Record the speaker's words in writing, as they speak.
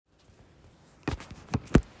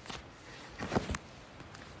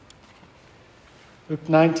Luke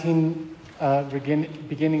 19,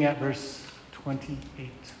 beginning at verse 28.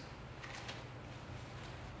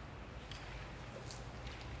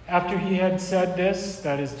 After he had said this,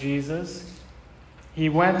 that is Jesus, he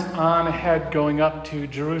went on ahead going up to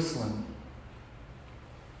Jerusalem.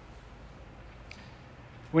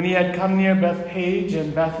 When he had come near Bethphage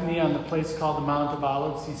and Bethany on the place called the Mount of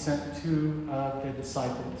Olives, he sent two of the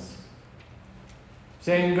disciples,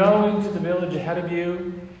 saying, "Go into the village ahead of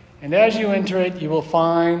you, and as you enter it, you will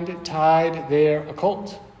find tied there a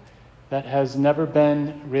colt that has never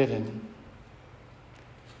been ridden.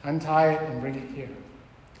 Untie it and bring it here.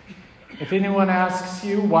 If anyone asks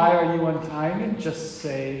you, 'Why are you untying it?' just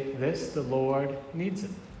say this, 'The Lord needs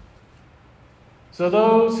it.'" So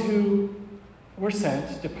those who were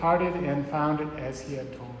sent departed and found it as he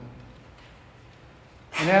had told them.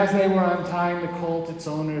 And as they were untying the colt, its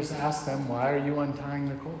owners asked them, "Why are you untying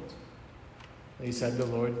the colt?" They said, "The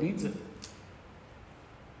Lord needs it."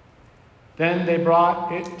 Then they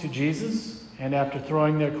brought it to Jesus, and after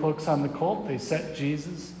throwing their cloaks on the colt, they set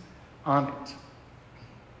Jesus on it.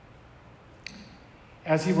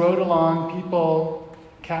 As he rode along, people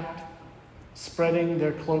kept spreading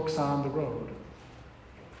their cloaks on the road.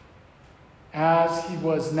 As he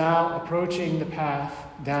was now approaching the path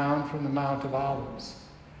down from the Mount of Olives,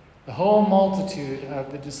 the whole multitude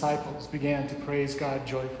of the disciples began to praise God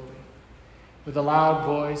joyfully with a loud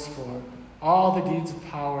voice for all the deeds of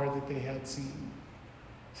power that they had seen,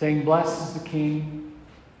 saying, "Blessed is the King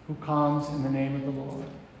who comes in the name of the Lord.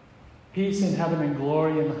 Peace in heaven and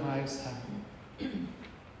glory in the highest heaven."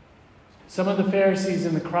 Some of the Pharisees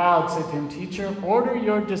in the crowd said to him, "Teacher, order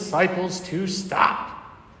your disciples to stop."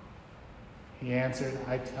 He answered,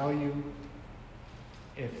 "I tell you,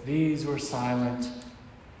 if these were silent,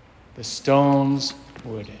 the stones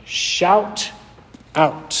would shout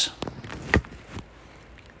out."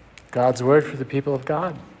 God's word for the people of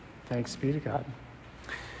God. Thanks be to God.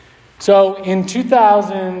 So in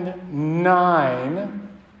 2009,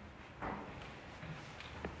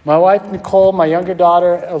 my wife Nicole, my younger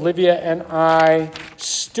daughter Olivia, and I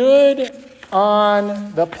stood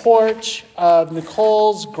on the porch of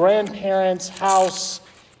Nicole's grandparents' house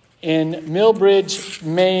in Millbridge,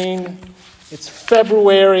 Maine. It's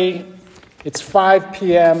February, it's 5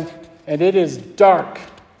 p.m., and it is dark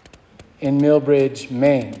in Millbridge,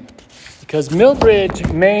 Maine. Because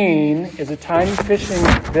Millbridge, Maine is a tiny fishing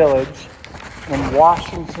village in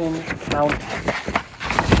Washington County.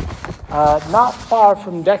 Not far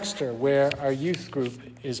from Dexter, where our youth group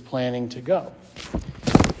is planning to go.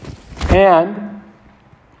 And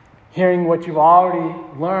hearing what you've already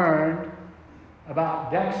learned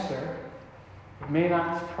about Dexter, it may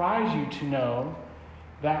not surprise you to know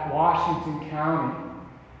that Washington County,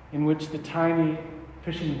 in which the tiny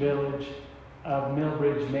fishing village of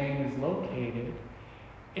Millbridge, Maine is located,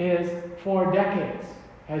 is for decades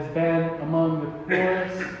has been among the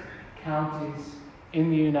poorest counties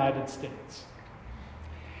in the United States.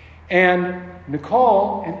 And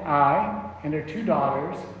Nicole and I and her two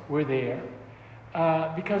daughters were there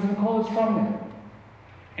because Nicole is from there.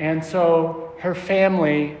 And so her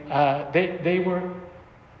family, her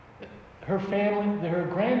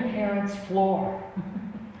grandparents' floor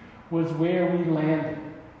was where we landed.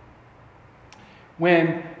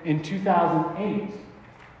 When in 2008,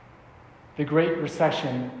 the Great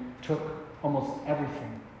Recession took almost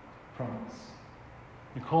everything from us.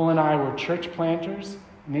 Nicole and I were church planters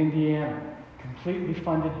in Indiana, completely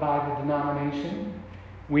funded by the denomination.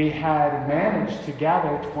 We had managed to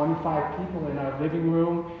gather 25 people in our living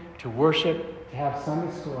room to worship, to have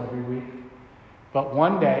Sunday school every week. But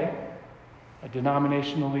one day, a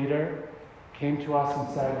denominational leader came to us and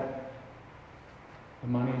said, "The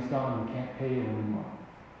money's gone, we can't pay you anymore."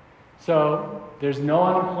 So there's no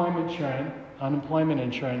unemployment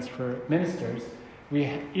insurance for ministers.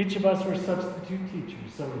 Each of us were substitute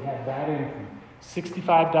teachers, so we had that income.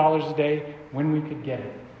 $65 a day when we could get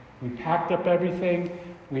it. We packed up everything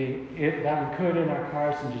that we could in our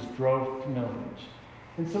cars and just drove to Millbridge.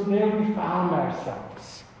 And so there we found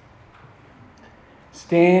ourselves,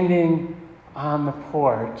 standing on the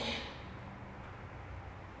porch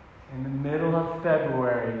in the middle of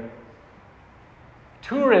February.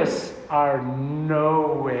 Tourists are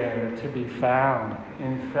nowhere to be found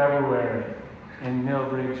in February in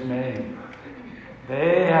Millbridge, Maine.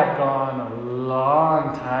 They have gone a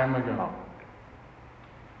long time ago.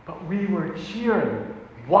 But we were cheering.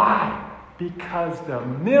 Why? Because the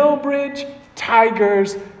Millbridge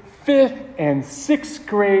Tigers 5th and 6th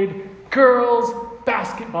grade girls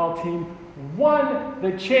basketball team won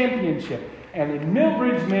the championship. And in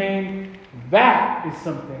Millbridge, Maine, that is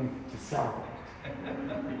something to celebrate.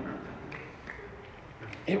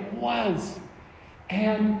 It was.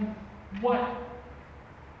 And why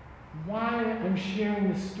I'm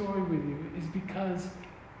sharing this story with you is because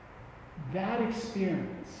that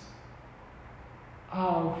experience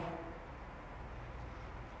of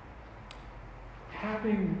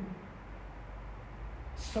having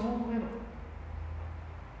so little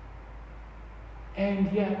and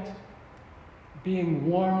yet being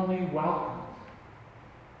warmly welcomed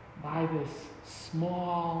by this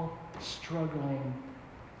small, struggling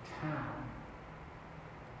town.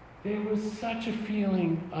 There was such a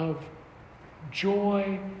feeling of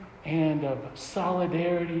joy and of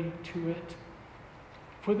solidarity to it.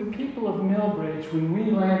 For the people of Millbridge, when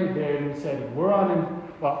we landed there and we said,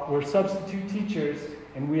 we're substitute teachers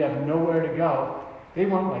and we have nowhere to go, they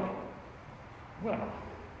weren't like, well,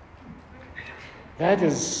 that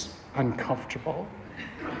is uncomfortable.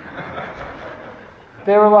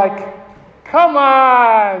 They were like, come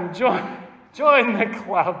on, join the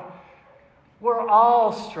club. We're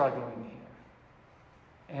all struggling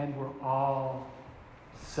here. And we're all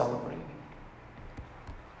celebrating.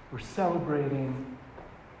 We're celebrating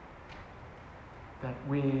that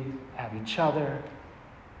we have each other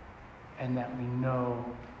and that we know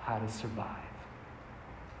how to survive.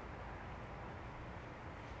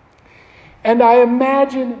 And I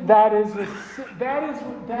imagine that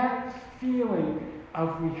feeling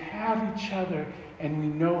of we have each other and we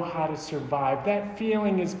know how to survive. That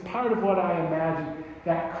feeling is part of what I imagine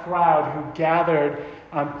that crowd who gathered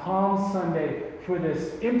on Palm Sunday for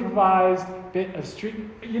this improvised bit of street.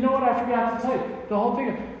 You know what I forgot to tell you? The whole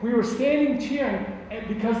thing. We were standing cheering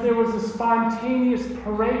because there was a spontaneous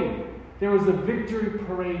parade. There was a victory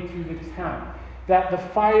parade through the town that the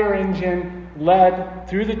fire engine led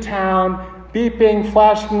through the town, beeping,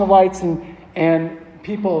 flashing the lights, and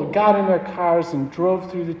people got in their cars and drove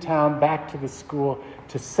through the town back to the school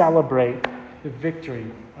to celebrate the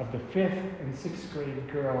victory of the 5th and 6th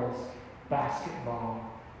grade girls basketball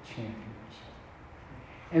championship.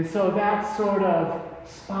 And so that sort of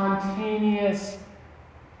spontaneous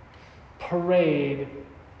parade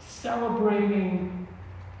celebrating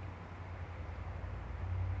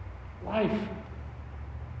life,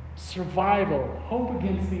 survival, hope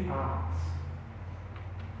against the odds,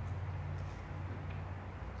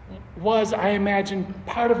 was, I imagine,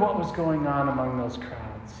 part of what was going on among those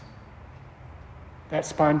crowds. That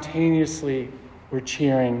spontaneously were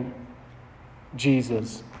cheering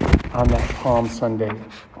Jesus on that Palm Sunday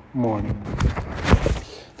morning.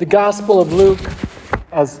 The Gospel of Luke,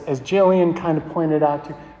 as Jillian kind of pointed out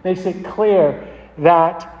to, makes it clear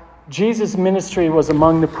that Jesus' ministry was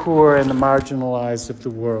among the poor and the marginalized of the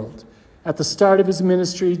world. At the start of his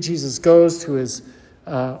ministry, Jesus goes to his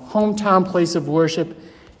hometown place of worship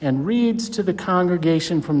and reads to the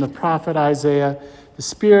congregation from the prophet Isaiah, "The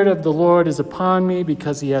Spirit of the Lord is upon me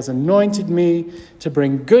because he has anointed me to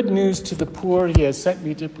bring good news to the poor. He has sent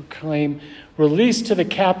me to proclaim release to the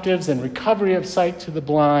captives and recovery of sight to the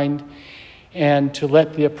blind, and to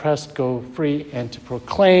let the oppressed go free, and to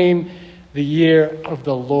proclaim the year of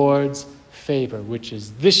the Lord's favor," which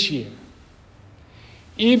is this year.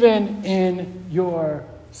 Even in your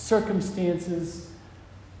circumstances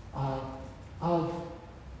of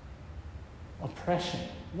oppression,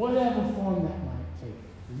 whatever form that might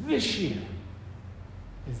take, this year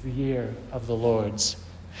is the year of the Lord's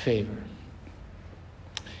favor.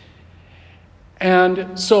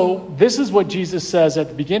 And so this is what Jesus says at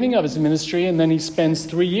the beginning of his ministry, and then he spends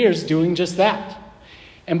 3 years doing just that.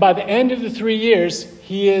 And by the end of the 3 years,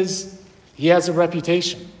 he has a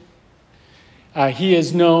reputation. He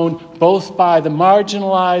is known both by the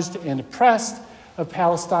marginalized and oppressed of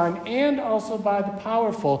Palestine and also by the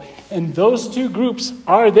powerful. And those two groups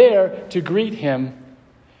are there to greet him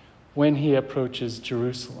when he approaches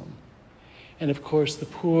Jerusalem. And of course, the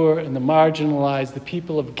poor and the marginalized, the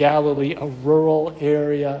people of Galilee, a rural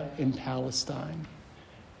area in Palestine,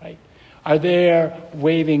 right, are there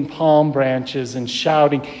waving palm branches and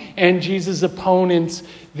shouting. And Jesus' opponents,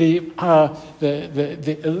 the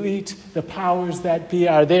elite, the powers that be,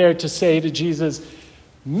 are there to say to Jesus,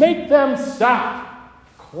 "Make them stop.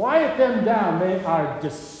 Quiet them down. They are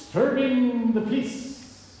disturbing the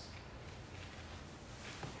peace."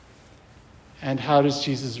 And how does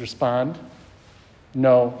Jesus respond?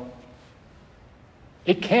 No.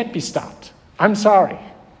 It can't be stopped. I'm sorry.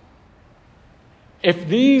 If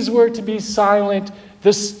these were to be silent,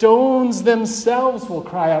 the stones themselves will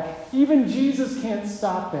cry out. Even Jesus can't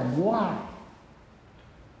stop them. Why?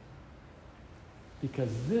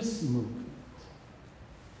 Because this movement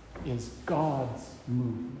is God's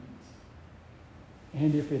movement.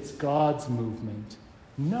 And if it's God's movement,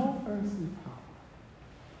 no earthly power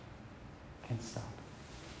can stop it.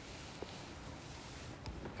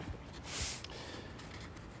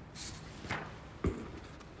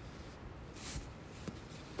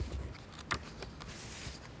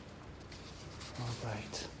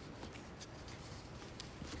 Right.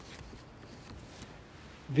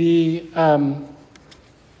 The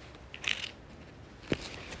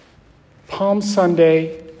Palm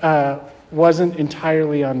Sunday wasn't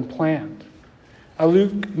entirely unplanned.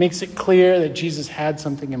 Luke makes it clear that Jesus had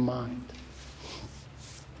something in mind.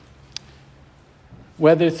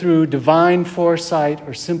 Whether through divine foresight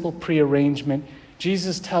or simple prearrangement,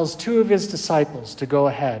 Jesus tells two of his disciples to go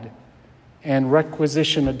ahead and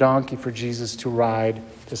requisition a donkey for Jesus to ride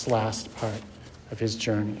this last part of his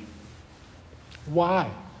journey. Why?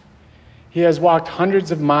 He has walked hundreds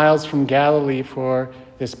of miles from Galilee for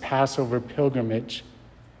this Passover pilgrimage.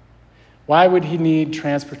 Why would he need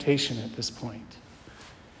transportation at this point?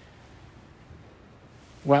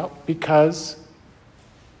 Well, because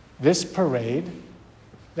this parade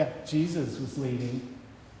that Jesus was leading,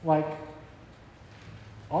 like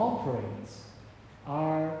all parades,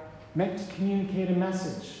 are meant to communicate a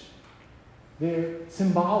message. They're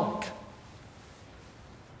symbolic.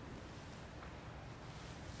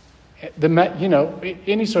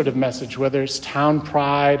 Any sort of message, whether it's town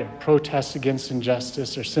pride or protest against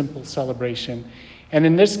injustice or simple celebration. And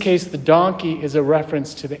in this case, the donkey is a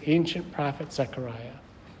reference to the ancient prophet Zechariah,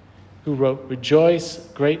 who wrote, "Rejoice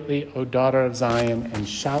greatly, O daughter of Zion, and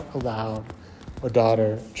shout aloud, O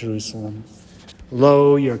daughter of Jerusalem.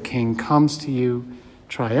 Lo, your king comes to you,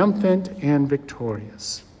 triumphant and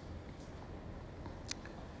victorious.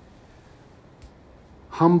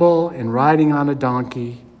 Humble and riding on a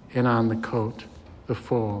donkey and on the coat, the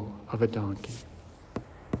foal of a donkey."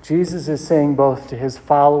 Jesus is saying both to his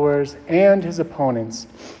followers and his opponents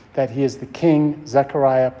that he is the king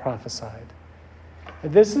Zechariah prophesied.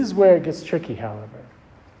 This is where it gets tricky, however.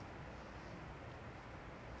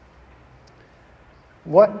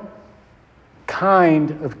 What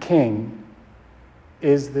kind of king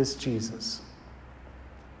is this Jesus?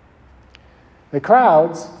 The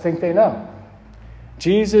crowds think they know.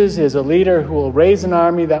 Jesus is a leader who will raise an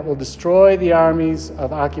army that will destroy the armies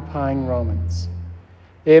of occupying Romans.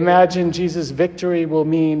 They imagine Jesus' victory will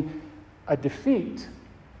mean a defeat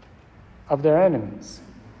of their enemies.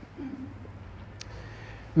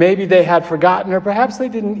 Maybe they had forgotten, or perhaps they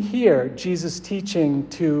didn't hear Jesus' teaching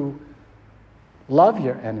to love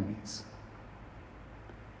your enemies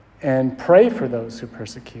and pray for those who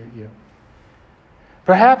persecute you.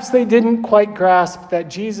 Perhaps they didn't quite grasp that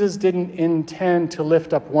Jesus didn't intend to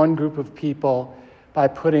lift up one group of people by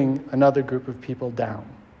putting another group of people down.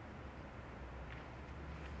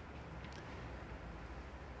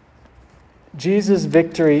 Jesus'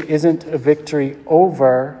 victory isn't a victory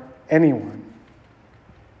over anyone.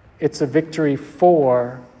 It's a victory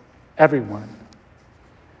for everyone.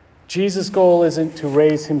 Jesus' goal isn't to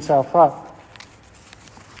raise himself up.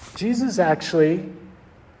 Jesus actually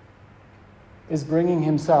is bringing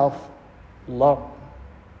himself low.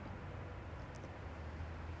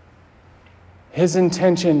 His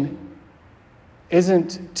intention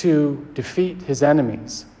isn't to defeat his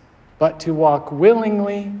enemies, but to walk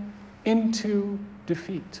willingly into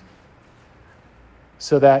defeat,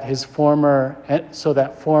 so that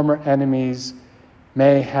former enemies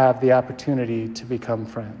may have the opportunity to become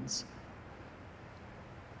friends.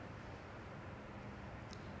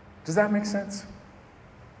 Does that make sense?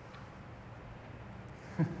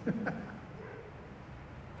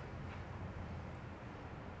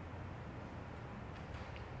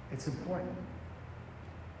 It's important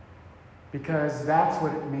because that's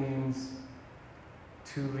what it means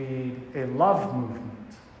to lead a love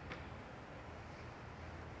movement.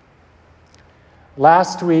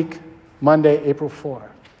 Last week, Monday, April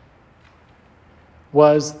 4,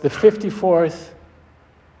 was the 54th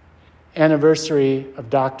anniversary of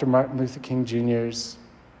Dr. Martin Luther King Jr.'s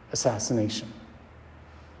assassination.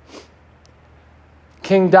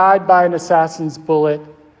 King died by an assassin's bullet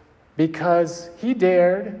because he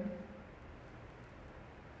dared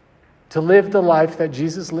to live the life that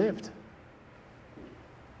Jesus lived.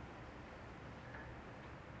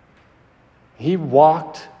 He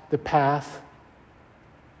walked the path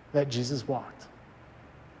that Jesus walked.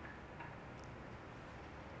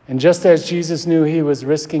 And just as Jesus knew he was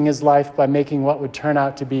risking his life by making what would turn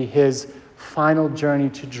out to be his final journey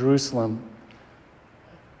to Jerusalem,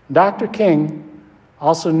 Dr. King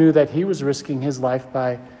also knew that he was risking his life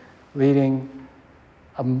by leading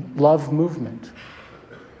a love movement,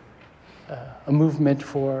 a movement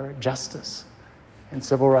for justice and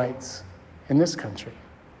civil rights in this country.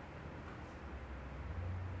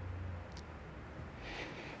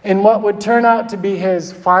 In what would turn out to be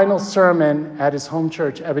his final sermon at his home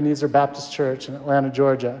church, Ebenezer Baptist Church in Atlanta,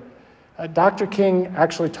 Georgia, Dr. King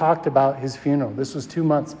actually talked about his funeral. This was 2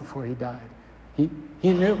 months before he died. He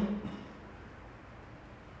knew.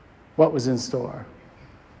 what was in store.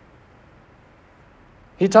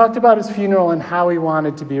 He talked about his funeral and how he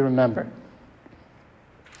wanted to be remembered.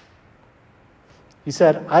 He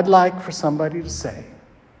said, "I'd like for somebody to say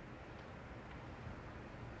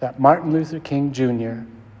that Martin Luther King Jr.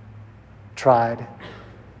 tried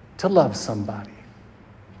to love somebody.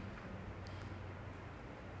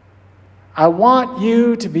 I want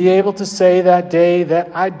you to be able to say that day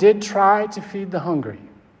that I did try to feed the hungry.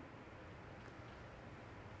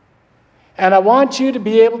 And I want you to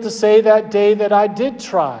be able to say that day that I did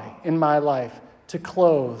try in my life to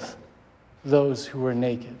clothe those who were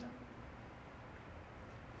naked.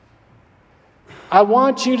 I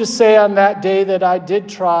want you to say on that day that I did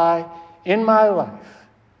try in my life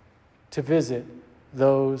to visit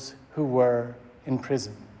those who were in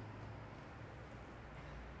prison.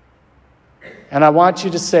 And I want you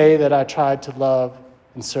to say that I tried to love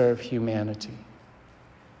and serve humanity.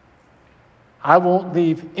 I won't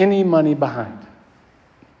leave any money behind.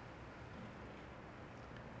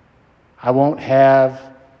 I won't have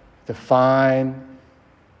the fine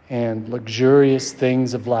and luxurious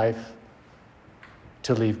things of life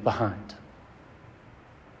to leave behind.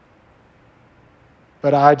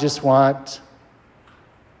 But I just want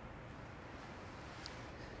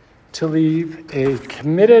to leave a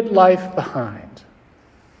committed life behind.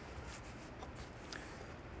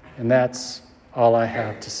 And that's all I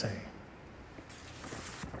have to say.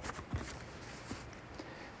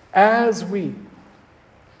 As we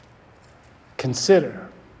consider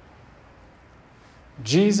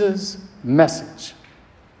Jesus' message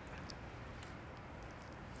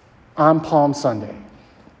on Palm Sunday,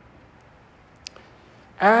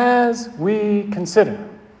 as we consider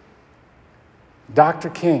Dr.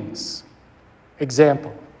 King's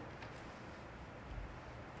example,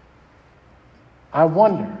 I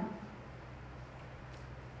wonder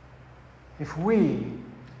if we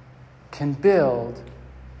can build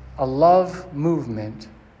a love movement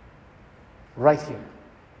right here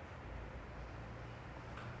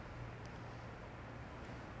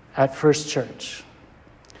at First Church.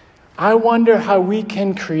 I wonder how we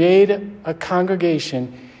can create a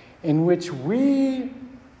congregation in which we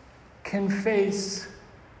can face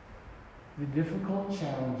the difficult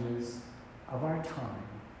challenges of our time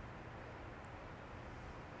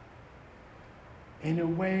in a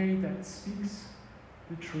way that speaks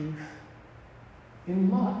the truth in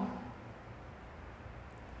love.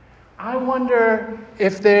 I wonder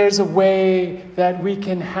if there's a way that we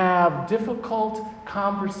can have difficult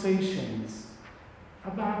conversations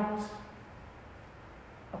about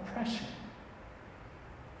oppression,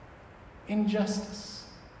 injustice,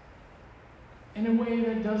 in a way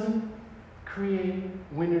that doesn't create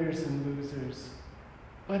winners and losers,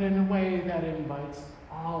 but in a way that invites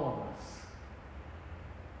all of us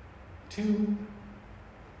to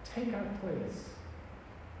take our place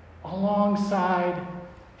alongside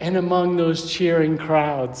and among those cheering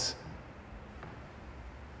crowds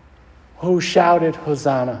who shouted,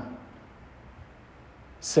 "Hosanna,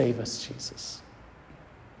 save us, Jesus."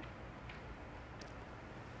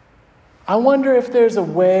 I wonder if there's a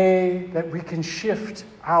way that we can shift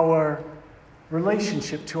our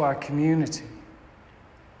relationship to our community.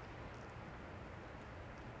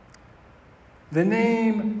 The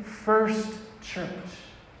name First Church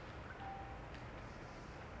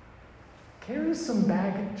carries some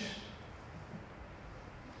baggage.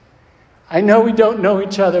 I know we don't know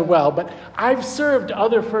each other well, but I've served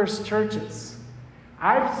other First Churches.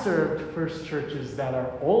 I've served First Churches that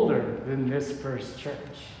are older than this First Church.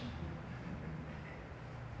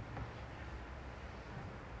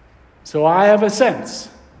 So I have a sense,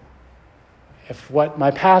 if what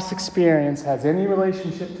my past experience has any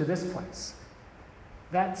relationship to this place,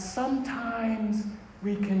 that sometimes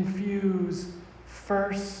we confuse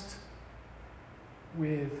first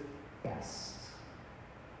with best.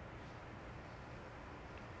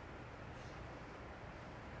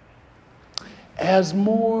 As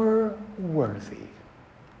more worthy.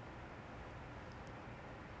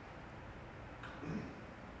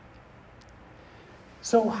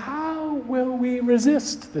 So how will we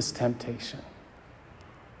resist this temptation?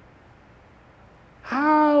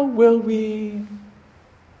 How will we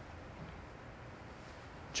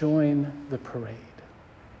join the parade?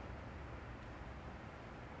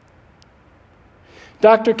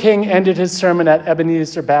 Dr. King ended his sermon at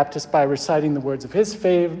Ebenezer Baptist by reciting the words of his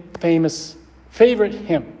favorite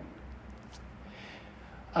hymn,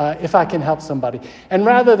 If I Can Help Somebody. And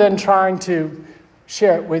rather than trying to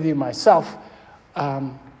share it with you myself,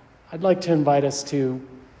 I'd like to invite us to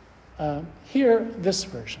hear this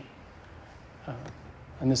version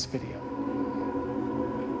in this video.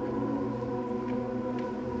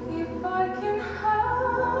 If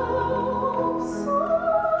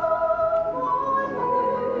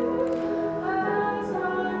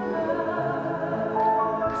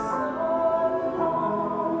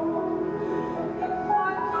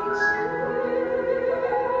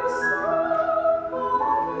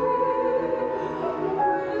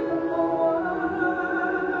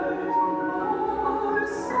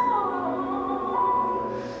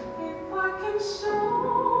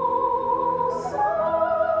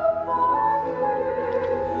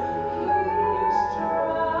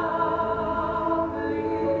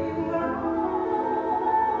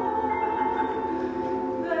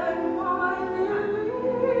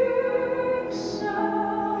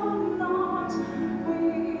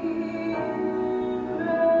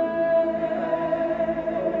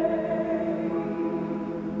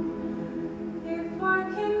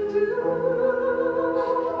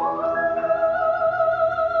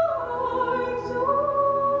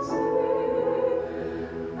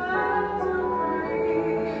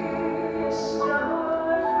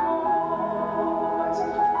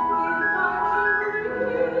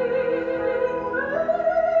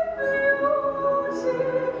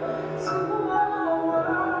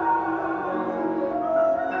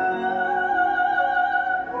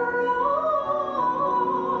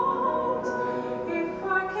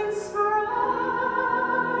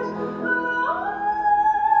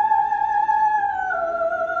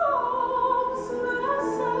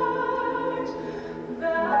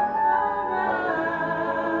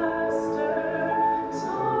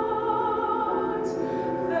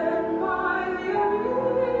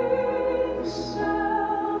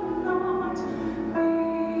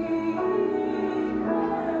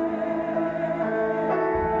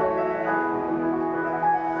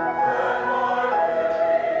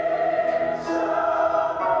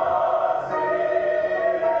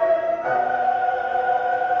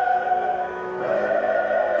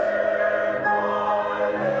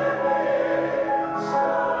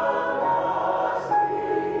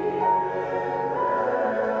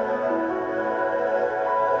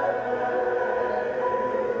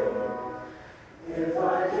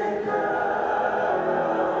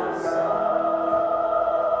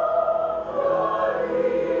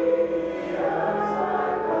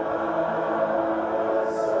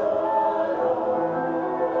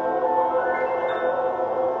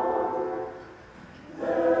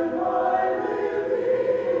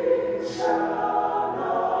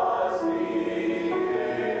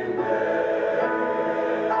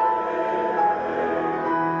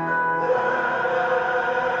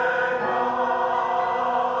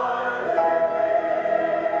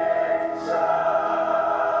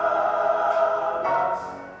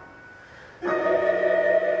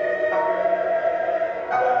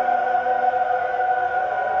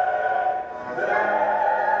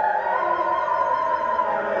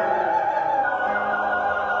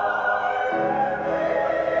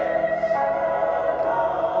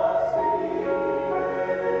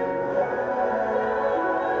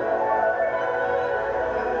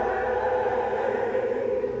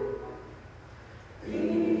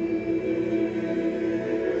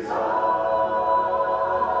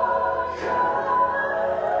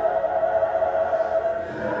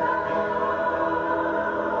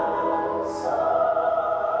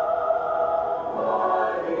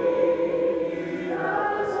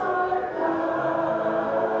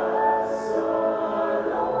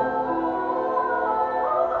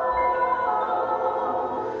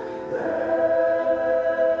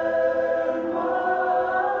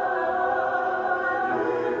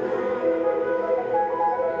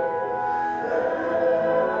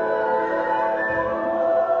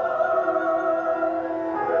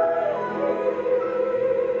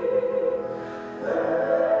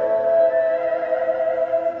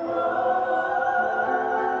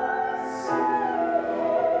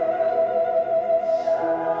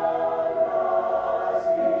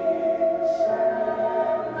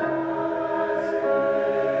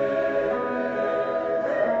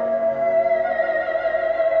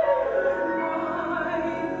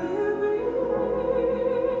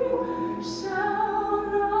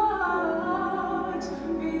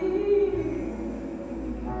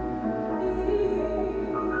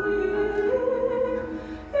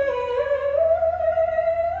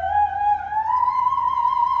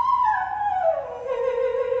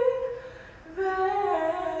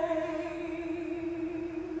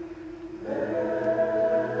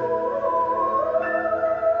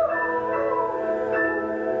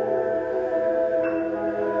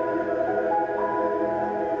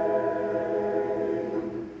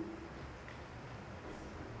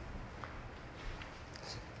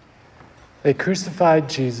They crucified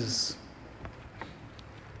Jesus,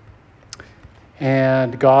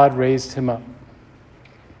 and God raised him up.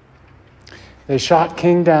 They shot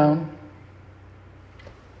King down,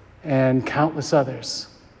 and countless others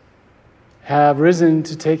have risen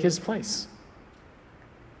to take his place.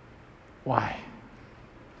 Why?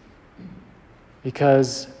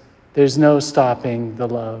 Because there's no stopping the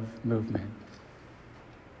love movement.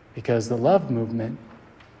 Because the love movement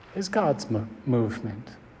is God's movement.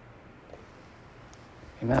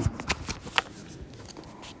 Amen.